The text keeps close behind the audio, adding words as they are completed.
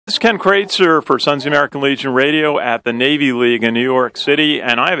Ken Kraetzer for Sons of the American Legion Radio at the Navy League in New York City,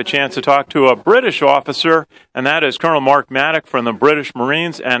 and I have a chance to talk to a British officer, and that is Col Mark Maddick from the British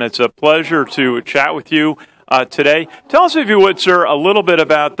Marines, and it's a pleasure to chat with you today. Tell us, if you would, sir, a little bit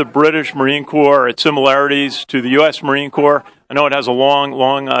about the British Marine Corps, its similarities to the U.S. Marine Corps. I know it has a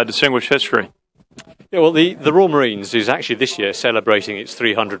long, distinguished history. Yeah, well, the Royal Marines is actually this year celebrating its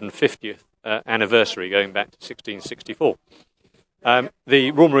 350th anniversary, going back to 1664.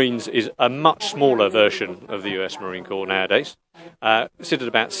 The Royal Marines is a much smaller version of the US Marine Corps nowadays. Sit at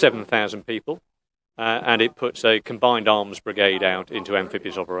about 7,000 people, and it puts a combined arms brigade out into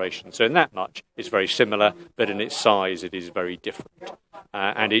amphibious operations. So in that much, it's very similar, but in its size, it is very different.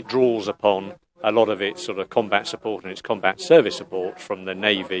 And it draws upon a lot of its sort of combat support and its combat service support from the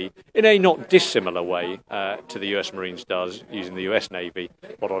Navy in a not dissimilar way to the US Marines does, using the US Navy,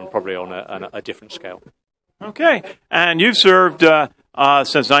 but probably on a different scale. Okay, and you've served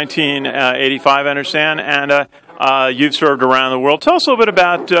since 1985, I understand, and you've served around the world. Tell us a little bit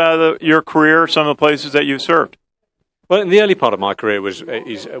about your career, some of the places that you've served. Well, the early part of my career was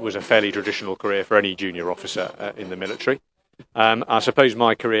a fairly traditional career for any junior officer in the military. I suppose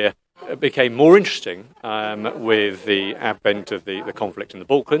my career became more interesting with the advent of the conflict in the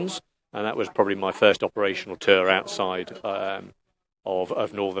Balkans, and that was probably my first operational tour outside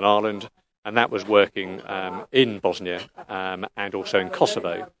of Northern Ireland. And that was working in Bosnia and also in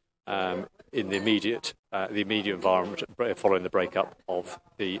Kosovo in the immediate environment following the breakup of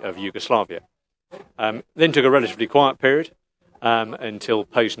Yugoslavia. Then took a relatively quiet period until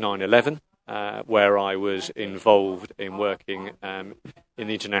post 9/11, where I was involved in working in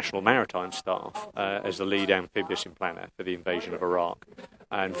the International Maritime Staff as the lead amphibious planner for the invasion of Iraq.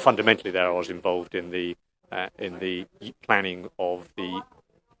 And fundamentally, there I was involved in the planning of the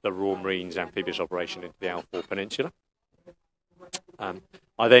Royal Marines amphibious operation into the Alford Peninsula.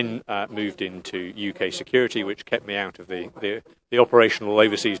 I then moved into UK security, which kept me out of the operational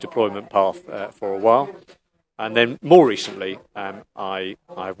overseas deployment path for a while. And then more recently,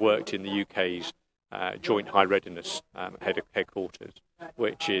 I've worked in the UK's Joint High Readiness headquarters,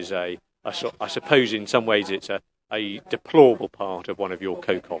 which is I suppose in some ways it's a deplorable part of one of your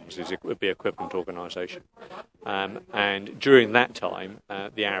COCOMs, it would be equivalent organisation. And during that time,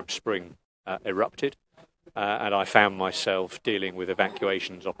 the Arab Spring erupted, and I found myself dealing with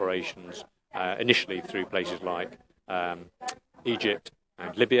evacuations operations, initially through places like Egypt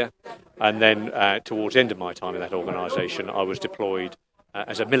and Libya, and then towards the end of my time in that organisation, I was deployed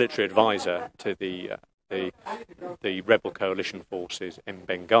as a military advisor to the rebel coalition forces in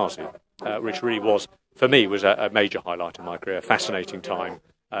Benghazi, which really was, for me, was a major highlight of my career. A fascinating time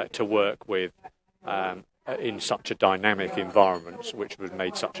to work with in such a dynamic environment, which has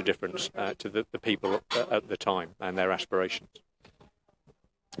made such a difference to the people at the time and their aspirations.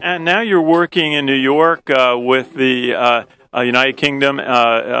 And now you're working in New York with the United Kingdom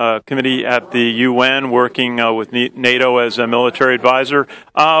Committee at the UN, working with NATO as a military advisor.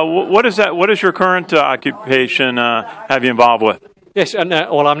 What is that? What is your current occupation have you involved with? Yes, and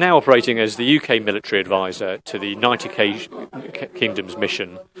well, I'm now operating as the UK military advisor to the United Kingdom's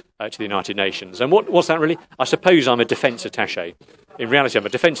mission to the United Nations. And what's that really? I suppose I'm a defence attaché. In reality, I'm a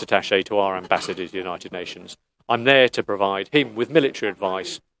defence attaché to our ambassador to the United Nations. I'm there to provide him with military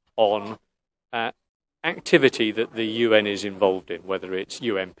advice on activity that the UN is involved in, whether it's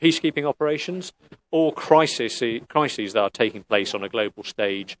UN peacekeeping operations or crises that are taking place on a global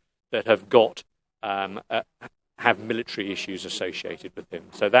stage that have got have military issues associated with them.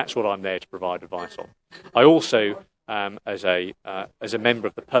 So that's what I'm there to provide advice on. I also, as a member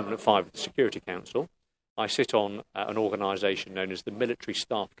of the Permanent Five of the Security Council, I sit on an organisation known as the Military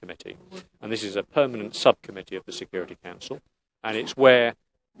Staff Committee, and this is a permanent subcommittee of the Security Council, and it's where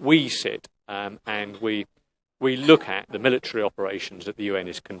we sit and we look at the military operations that the UN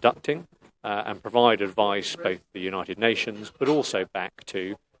is conducting and provide advice both to the United Nations, but also back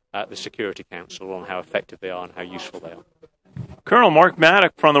to the Security Council on how effective they are and how useful they are. Col Mark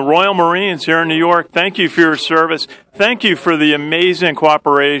Maddick from the Royal Marines here in New York, thank you for your service. Thank you for the amazing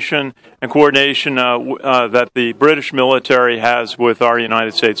cooperation and coordination that the British military has with our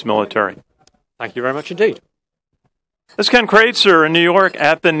United States military. Thank you very much indeed. This is Ken Kraetzer in New York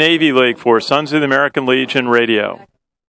at the Navy League for Sons of the American Legion Radio.